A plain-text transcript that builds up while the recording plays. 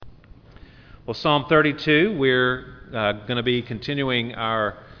Well, Psalm 32, we're going to be continuing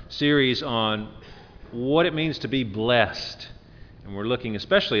our series on what it means to be blessed. And we're looking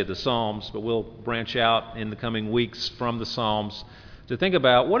especially at the Psalms, but we'll branch out in the coming weeks from the Psalms to think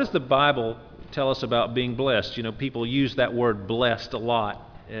about what does the Bible tell us about being blessed. You know, people use that word blessed a lot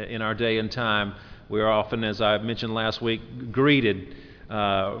in our day and time. We are often, as I mentioned last week, greeted,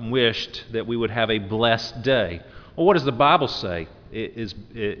 wished that we would have a blessed day. Well, what does the Bible say? What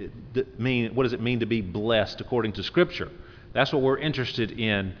does it mean to be blessed according to Scripture? That's what we're interested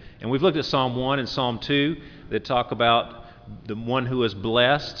in. And we've looked at Psalm 1 and Psalm 2 that talk about the one who is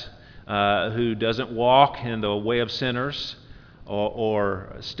blessed, who doesn't walk in the way of sinners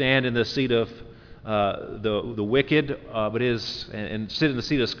or stand in the seat of the wicked, and sit in the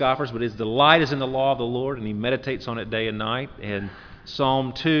seat of scoffers, but his delight is in the law of the Lord, and he meditates on it day and night. And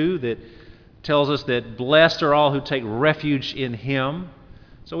Psalm 2 that tells us that blessed are all who take refuge in him.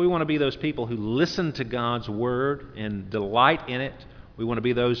 So we want to be those people who listen to God's word and delight in it. We want to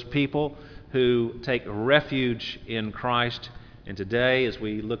be those people who take refuge in Christ. And today, as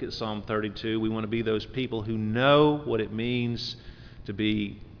we look at Psalm 32, we want to be those people who know what it means to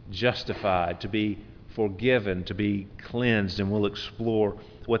be justified, to be forgiven, to be cleansed. And we'll explore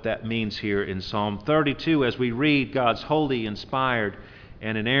what that means here in Psalm 32 as we read God's holy, inspired,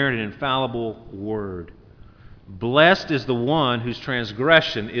 and inerrant and infallible word. Blessed is the one whose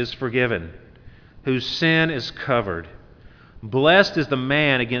transgression is forgiven, whose sin is covered. Blessed is the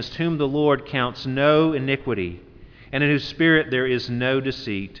man against whom the Lord counts no iniquity, and in whose spirit there is no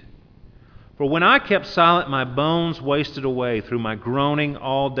deceit. For when I kept silent, my bones wasted away through my groaning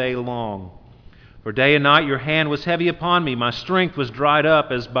all day long. For day and night your hand was heavy upon me, my strength was dried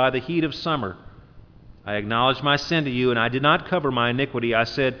up as by the heat of summer. I acknowledged my sin to you, and I did not cover my iniquity. I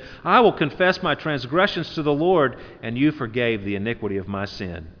said, I will confess my transgressions to the Lord, and you forgave the iniquity of my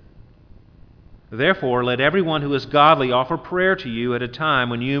sin. Therefore, let everyone who is godly offer prayer to you at a time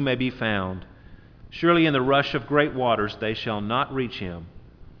when you may be found. Surely in the rush of great waters they shall not reach him.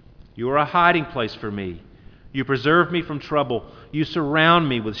 You are a hiding place for me. You preserve me from trouble. You surround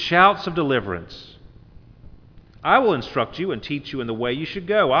me with shouts of deliverance. I will instruct you and teach you in the way you should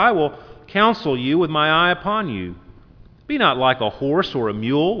go. I will counsel you with my eye upon you. Be not like a horse or a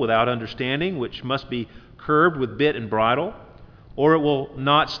mule without understanding, which must be curbed with bit and bridle, or it will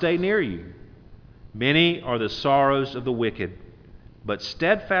not stay near you. Many are the sorrows of the wicked, but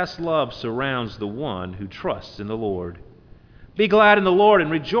steadfast love surrounds the one who trusts in the Lord. Be glad in the Lord and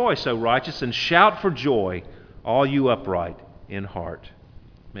rejoice, O righteous, and shout for joy, all you upright in heart.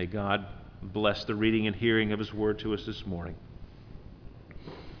 May God bless the reading and hearing of his word to us this morning.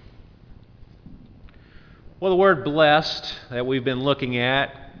 Well, the word blessed that we've been looking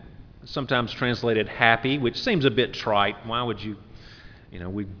at, sometimes translated happy, which seems a bit trite. Why would you,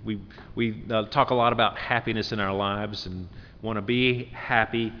 we talk a lot about happiness in our lives and want to be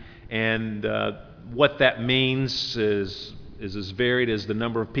happy, and what that means is as varied as the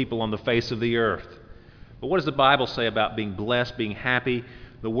number of people on the face of the earth. But what does the Bible say about being blessed, being happy?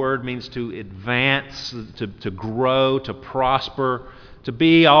 The word means to advance, to grow, to prosper, to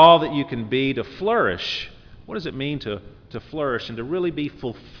be all that you can be, to flourish. What does it mean to flourish and to really be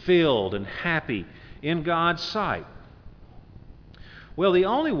fulfilled and happy in God's sight? Well, the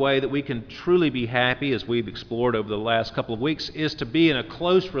only way that we can truly be happy, as we've explored over the last couple of weeks, is to be in a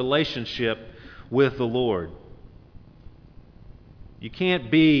close relationship with the Lord. You can't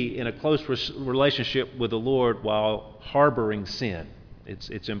be in a close relationship with the Lord while harboring sin.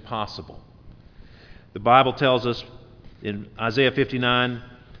 It's impossible. The Bible tells us in Isaiah 59,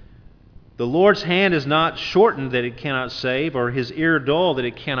 the Lord's hand is not shortened that it cannot save, or his ear dull that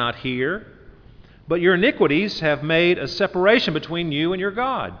it cannot hear. But your iniquities have made a separation between you and your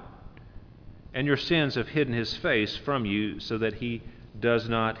God, and your sins have hidden his face from you so that he does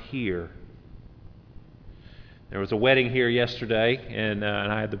not hear. There was a wedding here yesterday, and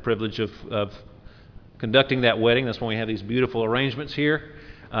I had the privilege of conducting that wedding. That's when we have these beautiful arrangements here.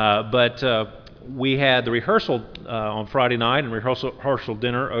 But we had the rehearsal on Friday night and rehearsal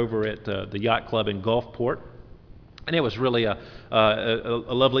dinner over at the Yacht Club in Gulfport. And it was really a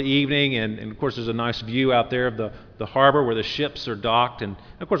lovely evening, and of course there's a nice view out there of the harbor where the ships are docked. And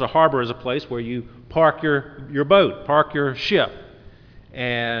of course a harbor is a place where you park your boat, park your ship.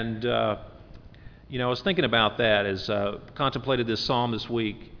 And I was thinking about that as contemplated this psalm this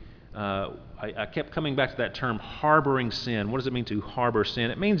week. I kept coming back to that term, harboring sin. What does it mean to harbor sin?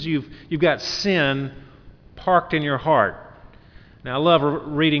 It means you've got sin parked in your heart. Now, I love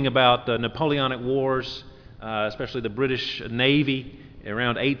reading about the Napoleonic Wars, especially the British Navy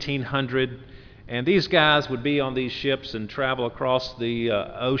around 1800, And these guys would be on these ships and travel across the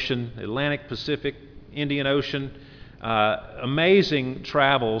ocean, Atlantic, Pacific, Indian Ocean. Amazing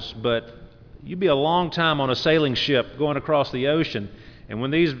travels, but you'd be a long time on a sailing ship going across the ocean. And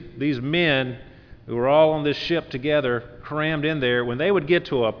when these men who were all on this ship together, crammed in there, when they would get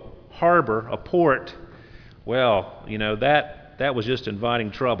to a harbor, a port, well, that was just inviting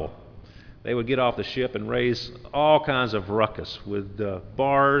trouble. They would get off the ship and raise all kinds of ruckus with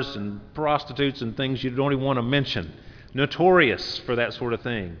bars and prostitutes and things you don't even want to mention. Notorious for that sort of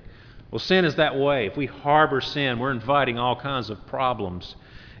thing. Well, sin is that way. If we harbor sin, we're inviting all kinds of problems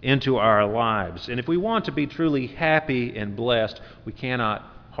into our lives. And if we want to be truly happy and blessed, we cannot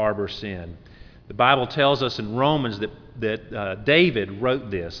harbor sin. The Bible tells us in Romans that David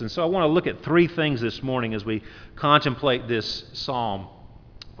wrote this. And so I want to look at three things this morning as we contemplate this psalm.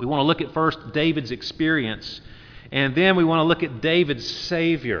 We want to look at first David's experience, and then we want to look at David's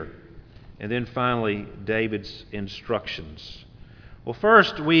Savior, and then finally David's instructions. Well,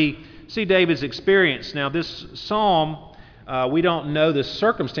 first we see David's experience. Now this psalm, we don't know the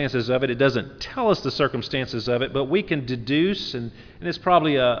circumstances of it. It doesn't tell us the circumstances of it, but we can deduce, and it's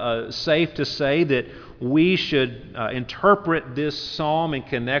probably safe to say that we should interpret this psalm in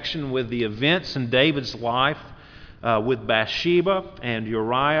connection with the events in David's life with Bathsheba and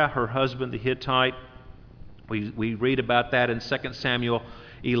Uriah, her husband, the Hittite. We read about that in 2 Samuel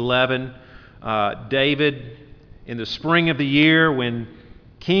 11. David, in the spring of the year, when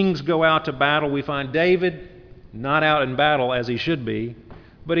kings go out to battle, we find David not out in battle as he should be,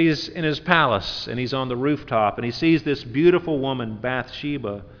 but he's in his palace and he's on the rooftop and he sees this beautiful woman,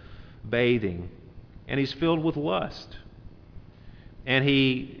 Bathsheba, bathing, and he's filled with lust. And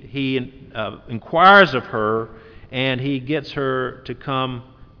he inquires of her, and he gets her to come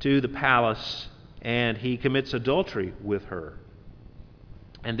to the palace, and he commits adultery with her.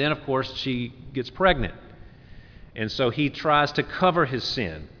 And then, of course, she gets pregnant. And so he tries to cover his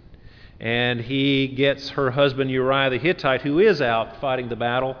sin. And he gets her husband Uriah the Hittite, who is out fighting the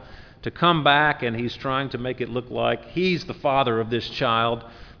battle, to come back, and he's trying to make it look like he's the father of this child.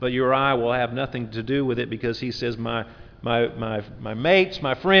 But Uriah will have nothing to do with it because he says, my mates,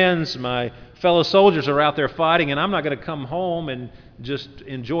 my friends, my fellow soldiers are out there fighting, and I'm not going to come home and just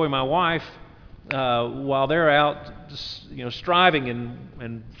enjoy my wife while they're out, striving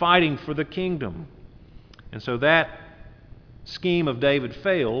and fighting for the kingdom. And so that scheme of David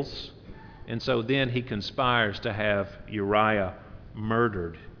fails, and so then he conspires to have Uriah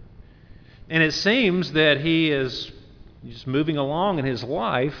murdered. And it seems that he is just moving along in his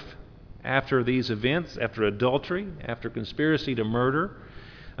life after these events, after adultery, after conspiracy to murder,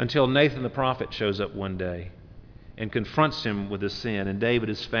 until Nathan the prophet shows up one day and confronts him with his sin, and David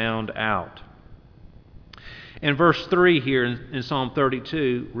is found out. And verse 3 here in Psalm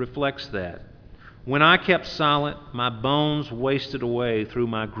 32 reflects that. When I kept silent, my bones wasted away through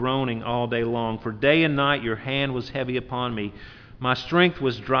my groaning all day long. For day and night your hand was heavy upon me. My strength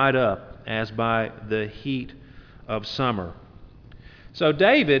was dried up as by the heat of summer. So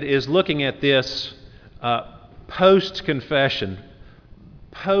David is looking at this post-confession,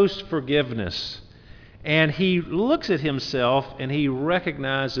 post-forgiveness, and he looks at himself and he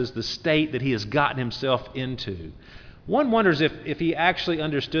recognizes the state that he has gotten himself into. One wonders if he actually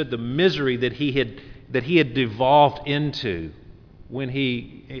understood the misery that he had devolved into when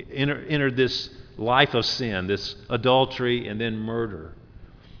he entered this life of sin, this adultery and then murder.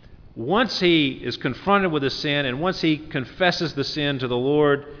 Once he is confronted with the sin, and once he confesses the sin to the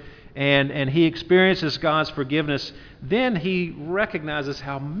Lord, and he experiences God's forgiveness, then he recognizes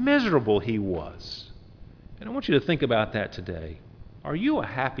how miserable he was. And I want you to think about that today. Are you a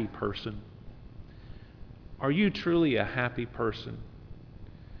happy person? Are you truly a happy person?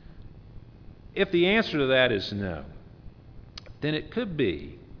 If the answer to that is no, then it could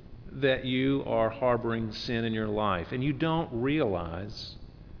be that you are harboring sin in your life and you don't realize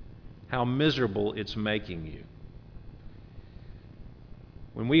how miserable it's making you.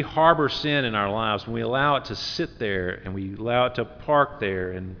 When we harbor sin in our lives, when we allow it to sit there and we allow it to park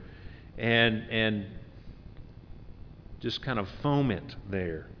there and just kind of foment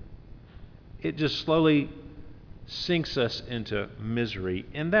there, it just slowly sinks us into misery.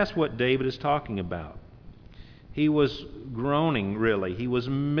 And that's what David is talking about. He was groaning, really. He was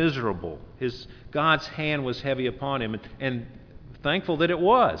miserable. God's hand was heavy upon him, and thankful that it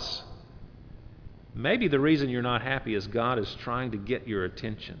was. Maybe the reason you're not happy is God is trying to get your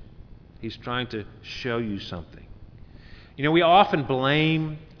attention. He's trying to show you something. We often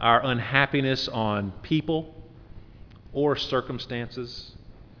blame our unhappiness on people or circumstances.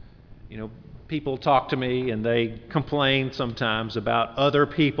 People talk to me and they complain sometimes about other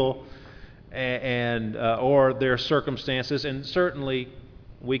people and or their circumstances, and certainly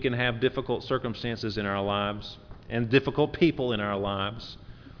we can have difficult circumstances in our lives and difficult people in our lives.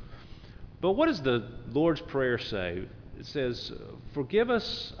 But what does the Lord's Prayer say? It says, forgive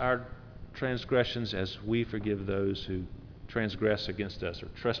us our transgressions as we forgive those who transgress against us or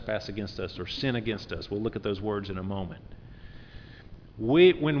trespass against us or sin against us. We'll look at those words in a moment.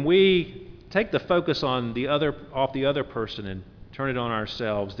 When we take the focus on off the other person and turn it on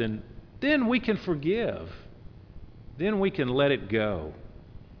ourselves, then we can forgive. Then we can let it go.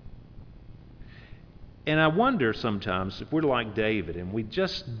 And I wonder sometimes if we're like David and we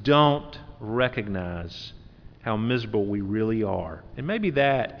just don't recognize how miserable we really are. And maybe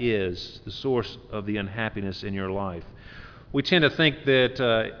that is the source of the unhappiness in your life. We tend to think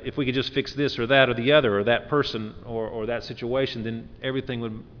that if we could just fix this or that or the other or that person or that situation, then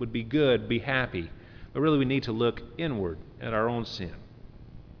everything would be good, be happy. But really we need to look inward at our own sin.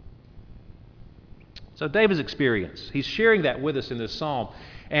 So David's experience, he's sharing that with us in this psalm.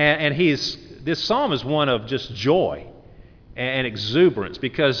 And this psalm is one of just joy and exuberance,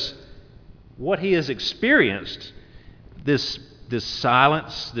 because what he has experienced, this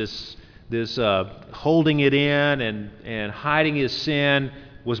silence, this holding it in and hiding his sin,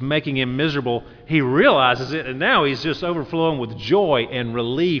 was making him miserable. He realizes it, and now he's just overflowing with joy and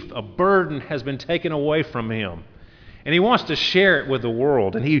relief. A burden has been taken away from him, and he wants to share it with the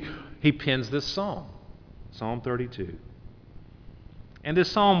world. And he pens this psalm, Psalm 32. And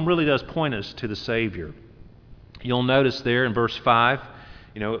this psalm really does point us to the Savior. You'll notice there in verse 5,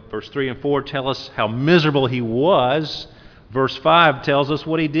 verse 3 and 4 tell us how miserable he was. Verse 5 tells us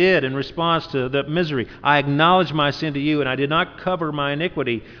what he did in response to the misery. I acknowledged my sin to you, and I did not cover my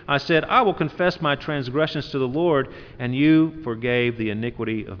iniquity. I said, I will confess my transgressions to the Lord, and you forgave the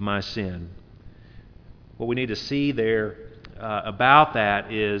iniquity of my sin. What we need to see there about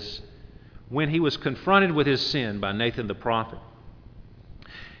that is when he was confronted with his sin by Nathan the prophet,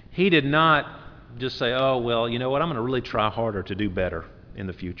 he did not just say, oh, well, you know what, I'm going to really try harder to do better in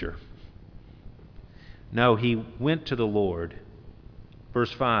the future. No, he went to the Lord.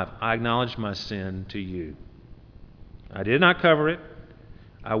 Verse 5, I acknowledged my sin to you. I did not cover it.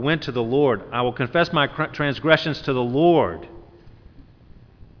 I went to the Lord. I will confess my transgressions to the Lord.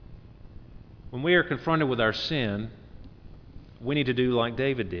 When we are confronted with our sin, we need to do like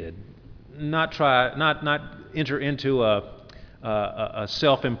David did. Not enter into a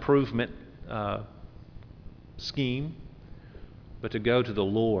self-improvement scheme, but to go to the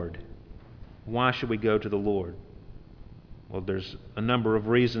Lord. Why should we go to the Lord? Well, there's a number of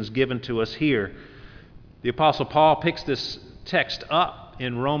reasons given to us here. The Apostle Paul picks this text up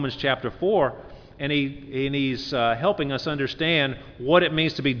in Romans chapter 4, and he's helping us understand what it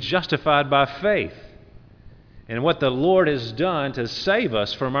means to be justified by faith and what the Lord has done to save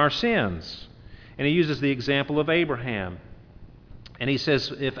us from our sins. And he uses the example of Abraham. And he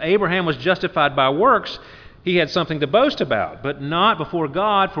says, if Abraham was justified by works, he had something to boast about, but not before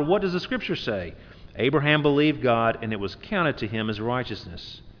God, for what does the Scripture say? Abraham believed God, and it was counted to him as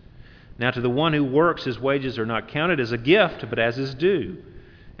righteousness. Now to the one who works, his wages are not counted as a gift, but as his due.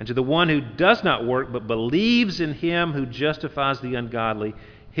 And to the one who does not work, but believes in him who justifies the ungodly,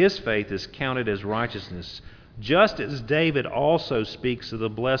 his faith is counted as righteousness. Just as David also speaks of the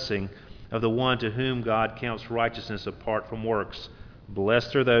blessing of the one to whom God counts righteousness apart from works.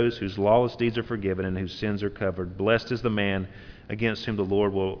 Blessed are those whose lawless deeds are forgiven and whose sins are covered. Blessed is the man against whom the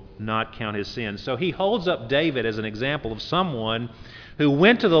Lord will not count his sins. So he holds up David as an example of someone who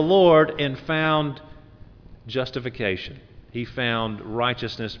went to the Lord and found justification. He found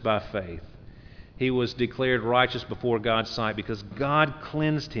righteousness by faith. He was declared righteous before God's sight because God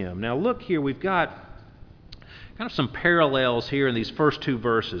cleansed him. Now look here, we've got kind of some parallels here in these first two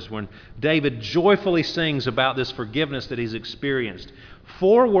verses when David joyfully sings about this forgiveness that he's experienced.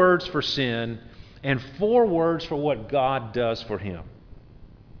 4 words for sin and 4 words for what God does for him.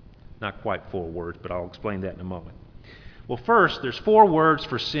 Not quite 4 words, but I'll explain that in a moment. Well, first, there's 4 words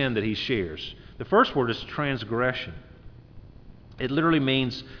for sin that he shares. The first word is transgression. It literally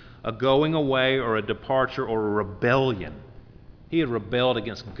means a going away or a departure or a rebellion. He had rebelled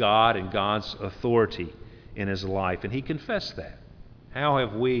against God and God's authority in his life, and he confessed that. How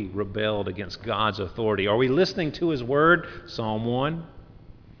have we rebelled against God's authority? Are we listening to his word? Psalm 1,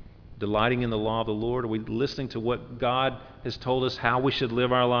 delighting in the law of the Lord. Are we listening to what God has told us how we should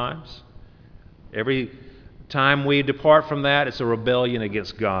live our lives? Every time we depart from that, it's a rebellion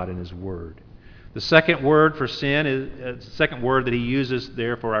against God and his word. The second word for sin is the second word that he uses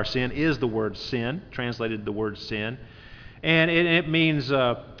there for our sin is the word sin, translated the word sin, and it means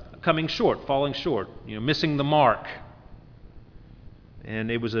coming short, falling short, missing the mark.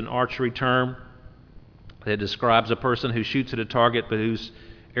 And it was an archery term that describes a person who shoots at a target but whose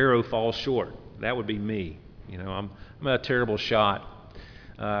arrow falls short. That would be me. I'm a terrible shot.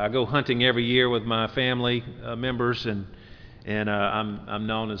 I go hunting every year with my family members, and I'm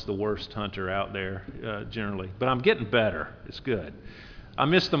known as the worst hunter out there generally. But I'm getting better. It's good. I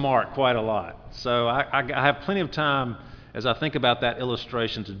miss the mark quite a lot. So I have plenty of time as I think about that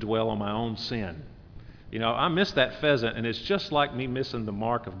illustration to dwell on my own sin. I miss that pheasant, and it's just like me missing the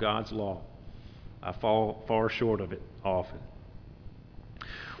mark of God's law. I fall far short of it often.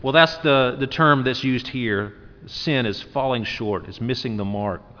 Well, that's the term that's used here. Sin is falling short, is missing the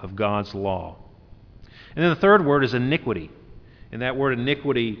mark of God's law. And then the third word is iniquity. And that word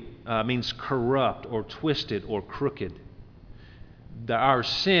iniquity means corrupt or twisted or crooked. Our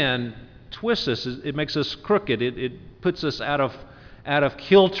sin twists us. It makes us crooked. It puts us out of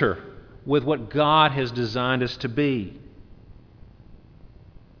kilter with what God has designed us to be.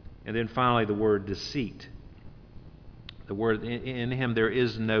 And then finally, the word deceit. The word, in him there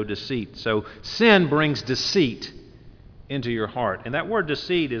is no deceit. So sin brings deceit into your heart. And that word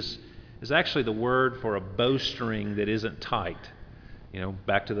deceit is actually the word for a bowstring that isn't tight.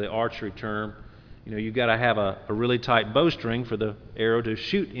 Back to the archery term, you've got to have a really tight bowstring for the arrow to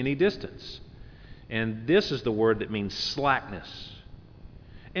shoot any distance. And this is the word that means slackness.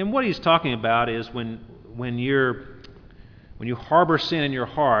 And what he's talking about is when you harbor sin in your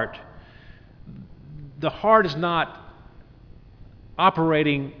heart, the heart is not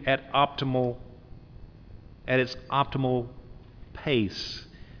operating at its optimal pace.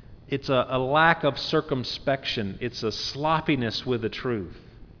 It's a lack of circumspection. It's a sloppiness with the truth.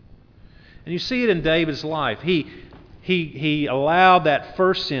 And you see it in David's life. He allowed that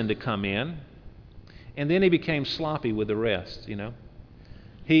first sin to come in, and then he became sloppy with the rest,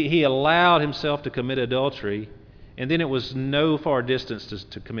 He allowed himself to commit adultery, and then it was no far distance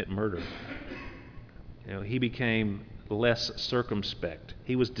to commit murder. He became less circumspect.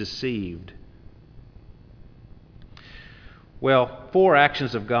 He was deceived. Well, 4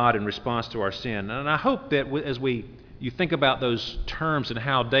 actions of God in response to our sin. And I hope that as you think about those terms and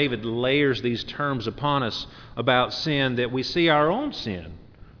how David layers these terms upon us about sin, that we see our own sin.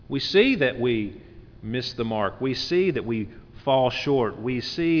 We see that we miss the mark. We see that we fall short. We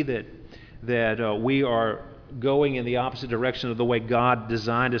see that we are going in the opposite direction of the way God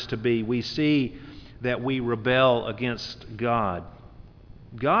designed us to be. We see that we rebel against God.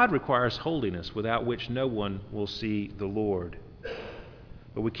 God requires holiness, without which no one will see the Lord.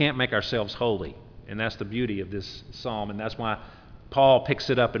 But we can't make ourselves holy, and that's the beauty of this psalm, and that's why Paul picks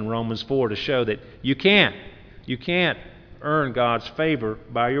it up in Romans 4 to show that you can't earn God's favor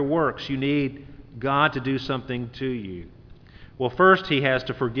by your works. You need God to do something to you. Well, first he has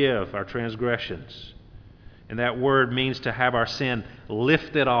to forgive our transgressions, and that word means to have our sin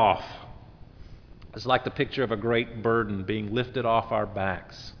lifted off. It's like the picture of a great burden being lifted off our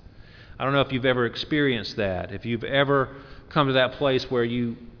backs. I don't know if you've ever experienced that. If you've ever come to that place where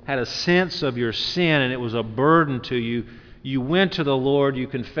you had a sense of your sin and it was a burden to you, you went to the Lord, you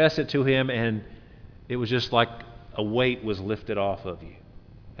confessed it to Him, and it was just like a weight was lifted off of you.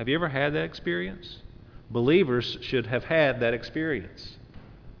 Have you ever had that experience? Believers should have had that experience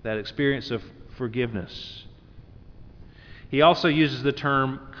of forgiveness. He also uses the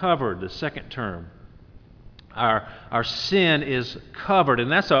term covered, the second term. Our sin is covered,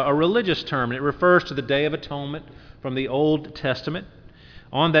 and that's a religious term, and it refers to the Day of Atonement from the Old Testament.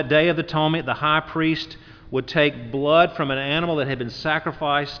 On that Day of Atonement, the high priest would take blood from an animal that had been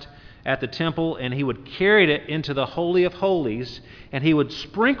sacrificed at the temple, and he would carry it into the Holy of Holies, and he would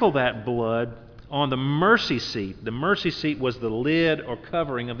sprinkle that blood on the mercy seat. The mercy seat was the lid or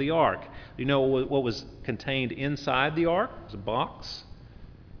covering of the ark. Do you know what was contained inside the ark? It was a box.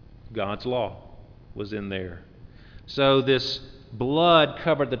 God's law was in there. So this blood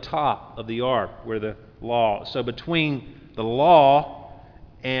covered the top of the ark where the law. So between the law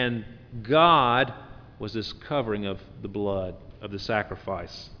and God was this covering of the blood of the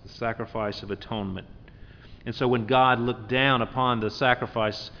sacrifice of atonement. And so when God looked down upon the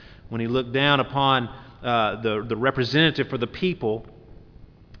sacrifice, when He looked down upon the representative for the people,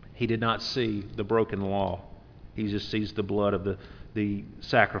 He did not see the broken law. He just sees the blood of the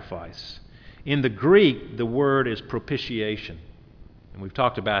sacrifice. In the Greek, the word is propitiation. And we've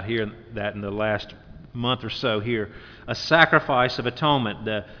talked about that in the last month or so here. A sacrifice of atonement,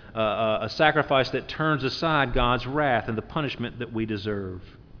 a sacrifice that turns aside God's wrath and the punishment that we deserve.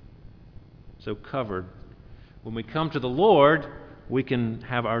 So covered. When we come to the Lord, we can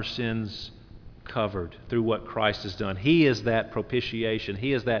have our sins covered through what Christ has done. He is that propitiation.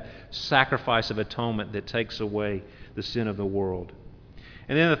 He is that sacrifice of atonement that takes away the sin of the world.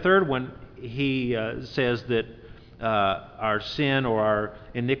 And then the third one, he says that our sin or our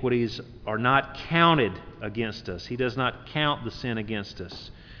iniquities are not counted against us. He does not count the sin against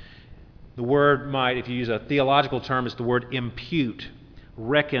us. The word might, if you use a theological term, is the word impute,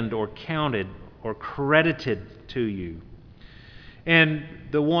 reckoned or counted or credited to you. And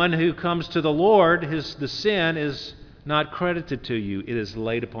the one who comes to the Lord, the sin is not credited to you. It is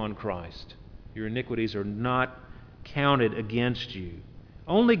laid upon Christ. Your iniquities are not counted against you.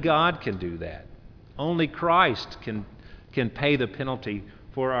 Only God can do that. Only Christ can pay the penalty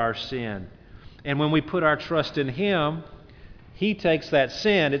for our sin. And when we put our trust in Him, He takes that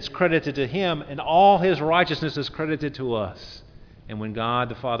sin, it's credited to Him, and all His righteousness is credited to us. And when God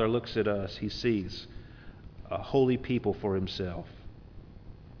the Father looks at us, He sees a holy people for Himself.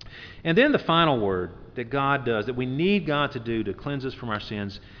 And then the final word that God does, that we need God to do to cleanse us from our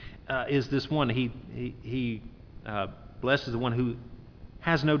sins, is this one. He blesses the one who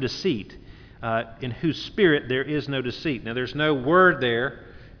has no deceit, in whose spirit there is no deceit. Now, there's no word there.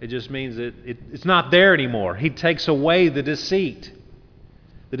 It just means that it's not there anymore. He takes away the deceit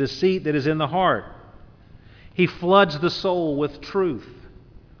that is in the heart. He floods the soul with truth.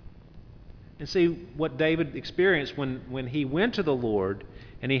 And see, what David experienced when he went to the Lord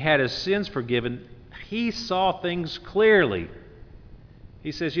and he had his sins forgiven, he saw things clearly.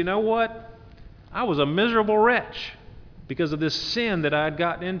 He says, you know what? I was a miserable wretch because of this sin that I had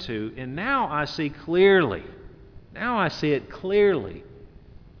gotten into, and now I see clearly. Now I see it clearly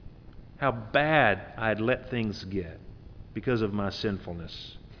how bad I had let things get because of my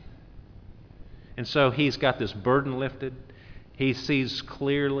sinfulness. And so he's got this burden lifted. He sees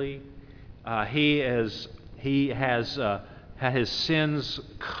clearly. He has had his sins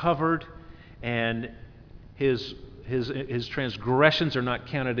covered, and his transgressions are not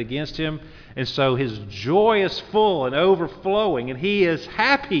counted against him. And so his joy is full and overflowing, and he is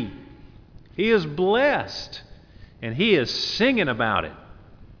happy. He is blessed, and he is singing about it.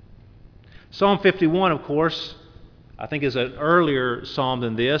 Psalm 51, of course, I think is an earlier psalm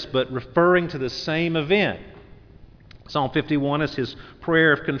than this, but referring to the same event. Psalm 51 is his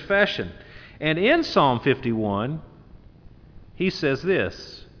prayer of confession. And in Psalm 51, he says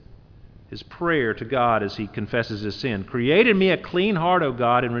this, his prayer to God as he confesses his sin. Create in me a clean heart, O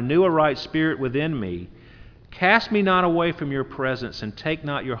God, and renew a right spirit within me. Cast me not away from your presence, and take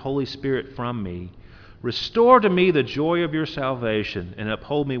not your Holy Spirit from me. Restore to me the joy of your salvation, and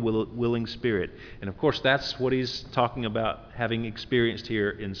uphold me with a willing spirit. And of course, that's what he's talking about having experienced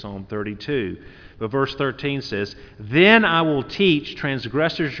here in Psalm 32. But verse 13 says, Then I will teach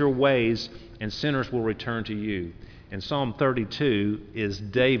transgressors your ways, and sinners will return to you. And Psalm 32 is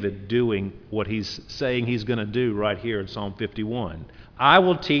David doing what he's saying he's going to do right here in Psalm 51. I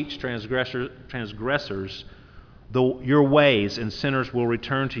will teach transgressors your ways, and sinners will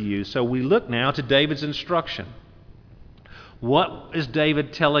return to you. So we look now to David's instruction. What is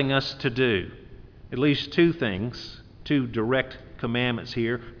David telling us to do? At least two things, two direct commandments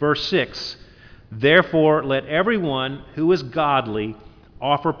here. Verse 6, Therefore let everyone who is godly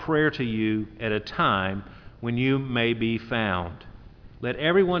offer prayer to you at a time when you may be found. Let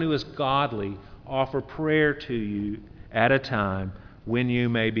everyone who is godly offer prayer to you at a time when you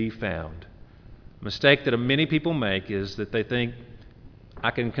may be found. A mistake that many people make is that they think, I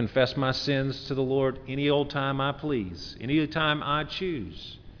can confess my sins to the Lord any old time I please, any time I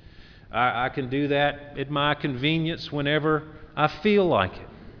choose. I can do that at my convenience whenever I feel like it.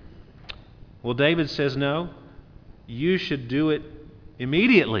 Well, David says, no, you should do it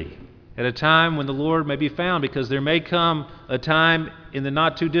immediately, at a time when the Lord may be found, because there may come a time in the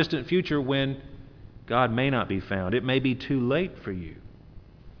not too distant future when God may not be found. It may be too late for you.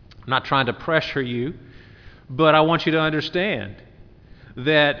 I'm not trying to pressure you, but I want you to understand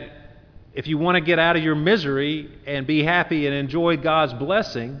that if you want to get out of your misery and be happy and enjoy God's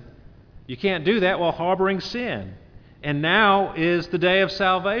blessing, you can't do that while harboring sin. And now is the day of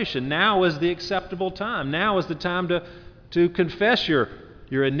salvation. Now is the acceptable time. Now is the time to confess your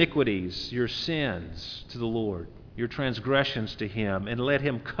iniquities, your sins to the Lord, your transgressions to Him, and let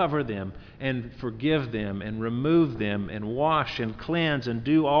Him cover them and forgive them and remove them and wash and cleanse and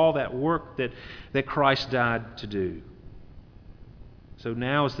do all that work that Christ died to do. So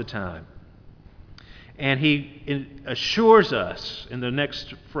now is the time. And He assures us in the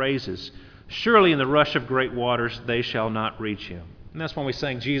next phrases, surely in the rush of great waters they shall not reach him. And that's when we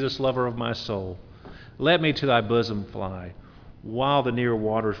sang, Jesus, lover of my soul, let me to thy bosom fly, while the near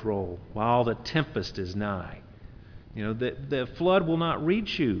waters roll, while the tempest is nigh. You know, the flood will not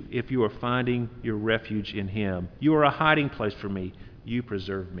reach you if you are finding your refuge in Him. You are a hiding place for me. You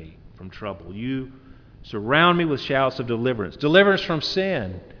preserve me from trouble. You Surround me with shouts of deliverance. Deliverance from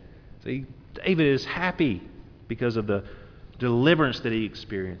sin. See, David is happy because of the deliverance that he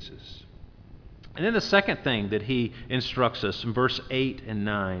experiences. And then the second thing that he instructs us in verse 8 and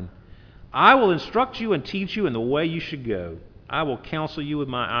 9, I will instruct you and teach you in the way you should go. I will counsel you with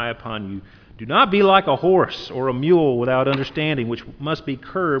my eye upon you. Do not be like a horse or a mule without understanding, which must be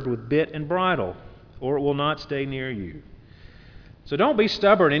curbed with bit and bridle, or it will not stay near you. So don't be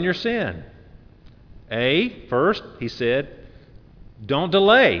stubborn in your sin. First, he said, don't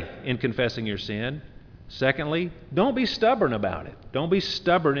delay in confessing your sin. Secondly, don't be stubborn about it. Don't be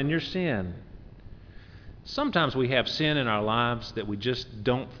stubborn in your sin. Sometimes we have sin in our lives that we just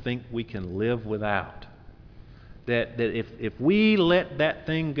don't think we can live without. That if we let that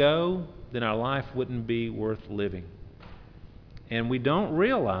thing go, then our life wouldn't be worth living. And we don't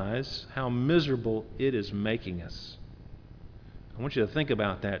realize how miserable it is making us. I want you to think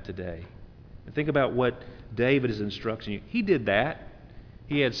about that today. And think about what David is instructing you. He did that.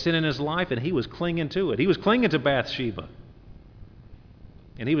 He had sin in his life and he was clinging to it. He was clinging to Bathsheba.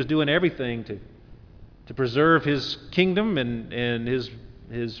 And he was doing everything to preserve his kingdom and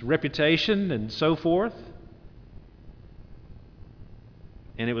his reputation and so forth.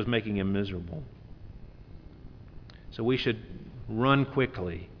 And it was making him miserable. So we should run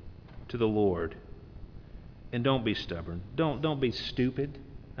quickly to the Lord. And don't be stubborn. Don't be stupid.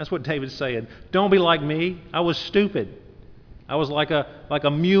 That's what David's saying. Don't be like me. I was stupid. I was like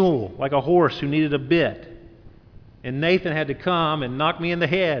a mule, like a horse who needed a bit. And Nathan had to come and knock me in the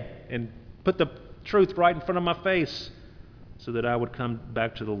head and put the truth right in front of my face so that I would come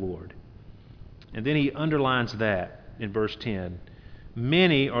back to the Lord. And then he underlines that in verse 10.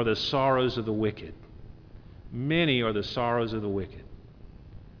 Many are the sorrows of the wicked. Many are the sorrows of the wicked.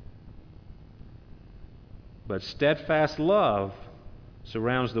 But steadfast love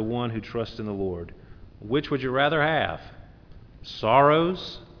surrounds the one who trusts in the Lord. Which would you rather have?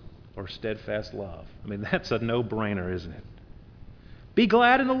 Sorrows or steadfast love? I mean, that's a no-brainer, isn't it? Be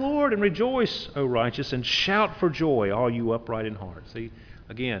glad in the Lord and rejoice, O righteous, and shout for joy, all you upright in heart. See,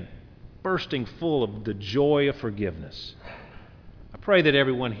 again, bursting full of the joy of forgiveness. I pray that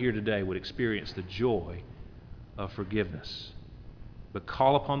everyone here today would experience the joy of forgiveness. But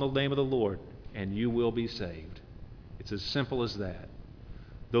call upon the name of the Lord, and you will be saved. It's as simple as that.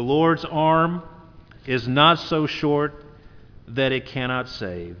 The Lord's arm is not so short that it cannot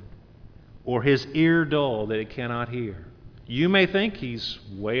save, or his ear dull that it cannot hear. You may think he's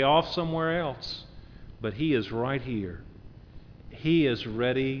way off somewhere else, but he is right here. He is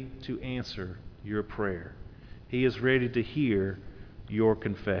ready to answer your prayer. He is ready to hear your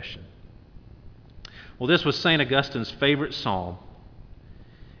confession. Well, this was St. Augustine's favorite psalm.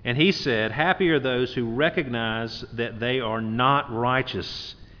 And he said, happy are those who recognize that they are not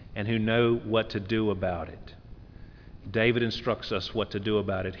righteous and who know what to do about it. David instructs us what to do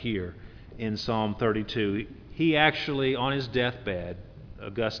about it here in Psalm 32. He actually, on his deathbed,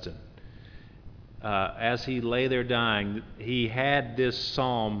 Augustine, as he lay there dying, he had this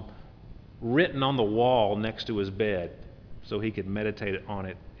psalm written on the wall next to his bed so he could meditate on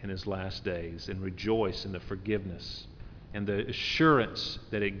it in his last days and rejoice in the forgiveness and the assurance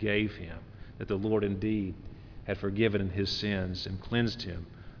that it gave him, that the Lord indeed had forgiven his sins and cleansed him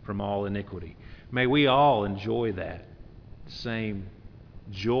from all iniquity. May we all enjoy that same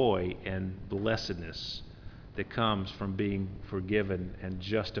joy and blessedness that comes from being forgiven and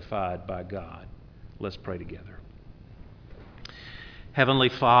justified by God. Let's pray together. Heavenly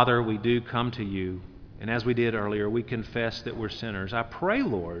Father, we do come to you, and as we did earlier, we confess that we're sinners. I pray,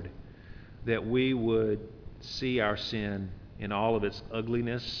 Lord, that we would see our sin in all of its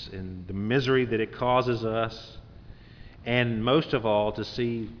ugliness and the misery that it causes us, and most of all, to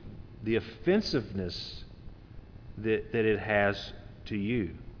see the offensiveness that it has to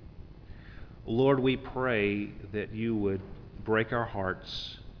you. Lord, we pray that you would break our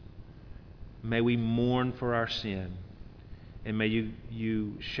hearts. May we mourn for our sin. And may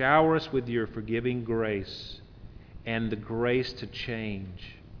you shower us with your forgiving grace and the grace to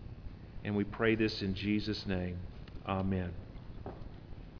change. And we pray this in Jesus' name. Amen.